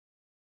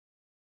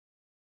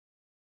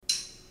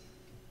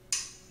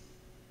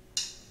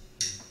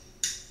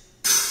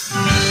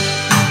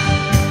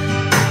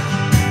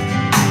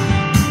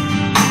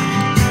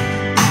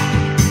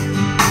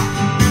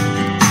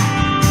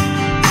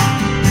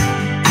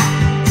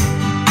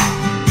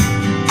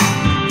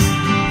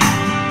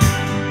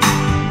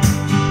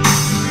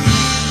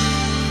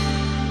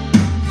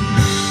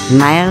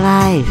My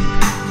life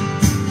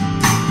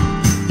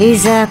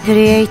is a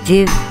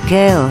creative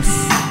chaos.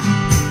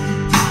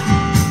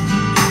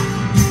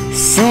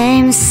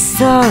 Same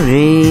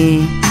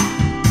story,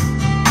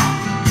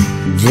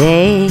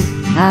 day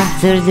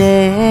after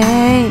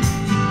day.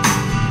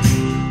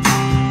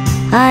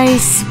 I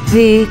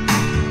speak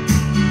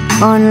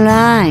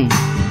online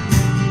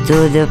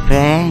to the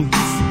friends,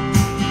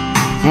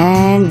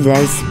 and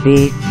I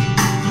speak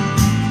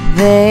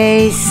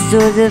face to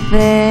the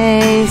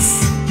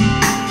face.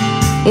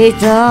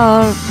 It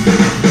all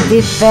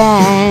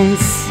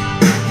depends.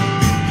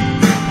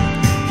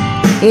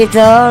 It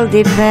all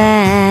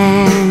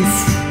depends.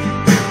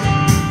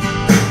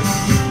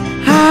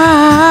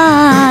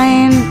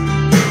 I'm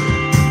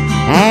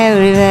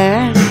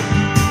everywhere.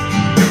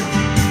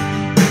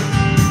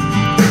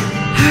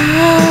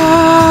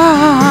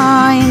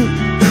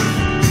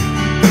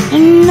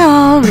 I'm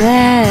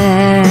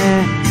nowhere.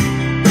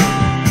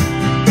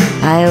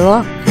 I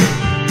walk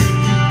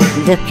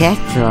the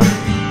catwalk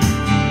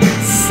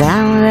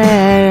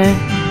somewhere.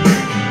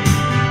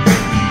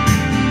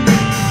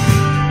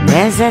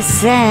 There's a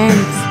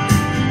scent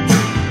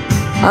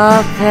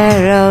of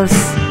arrows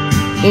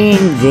in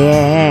the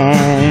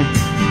air.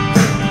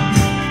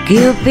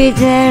 Cupid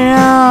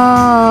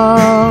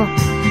arrow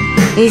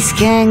is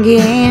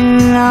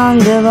hanging on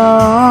the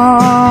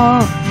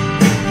wall.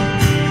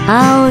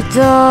 Out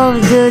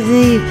of the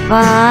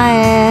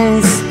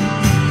defiance,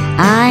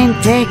 I'm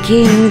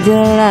taking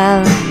the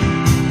love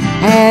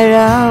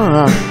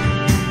arrow.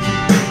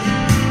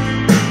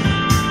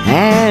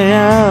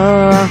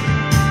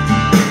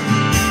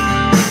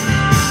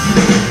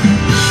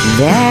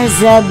 There's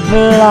a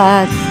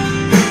blood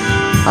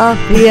of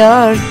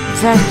your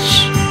touch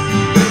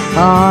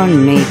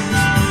on it.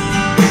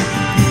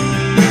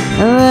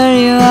 Where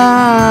you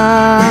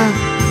are,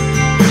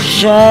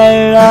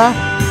 Sherlock,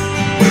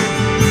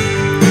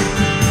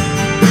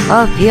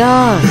 of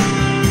your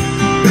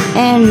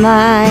and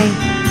my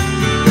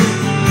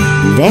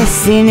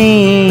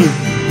destiny.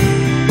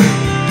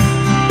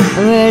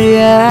 Where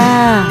you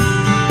are,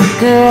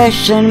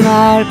 question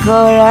mark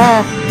or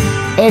a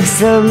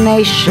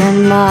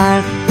exclamation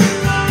mark.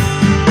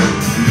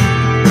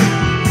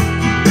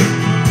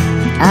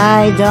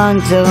 I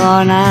don't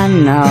wanna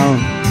know,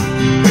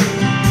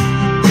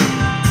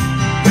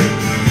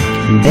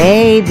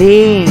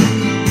 baby.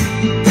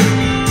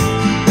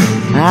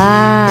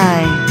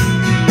 I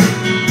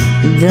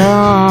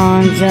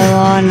don't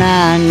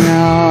wanna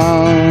know.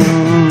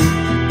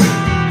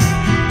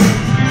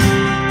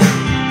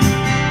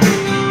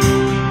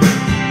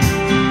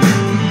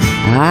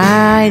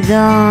 I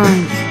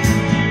don't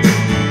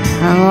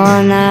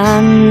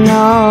wanna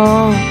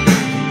know.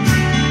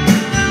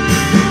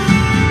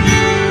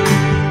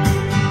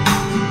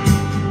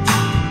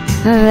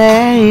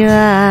 Where you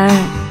are,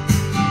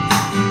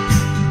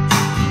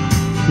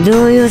 do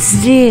you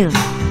still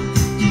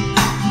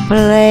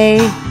play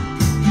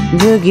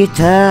the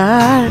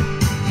guitar?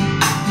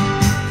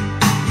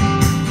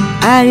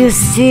 Are you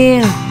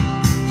still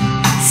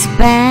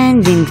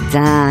spending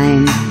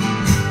time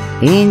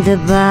in the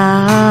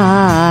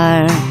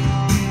bar?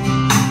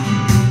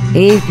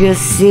 If you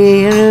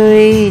still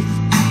read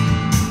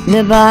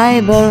the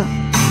Bible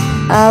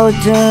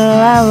out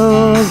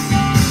loud,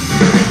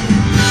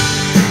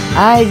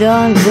 I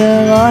don't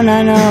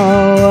wanna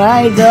know,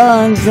 I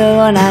don't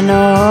wanna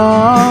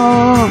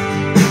know.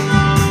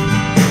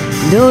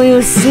 Do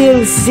you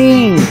still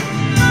sing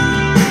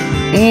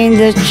in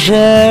the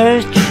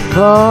church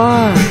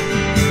choir?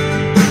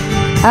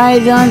 I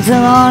don't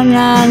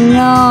wanna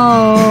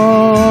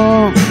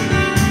know.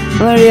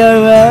 Were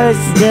your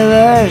words the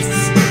words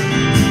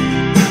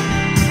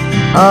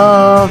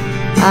of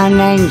an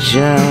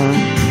angel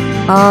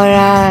or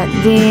a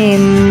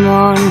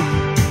demon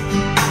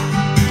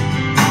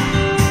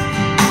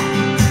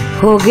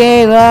who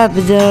gave up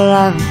the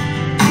love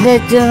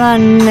that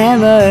one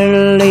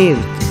never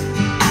lived?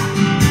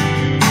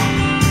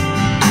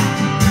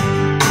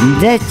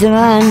 That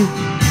one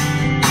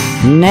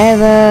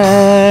never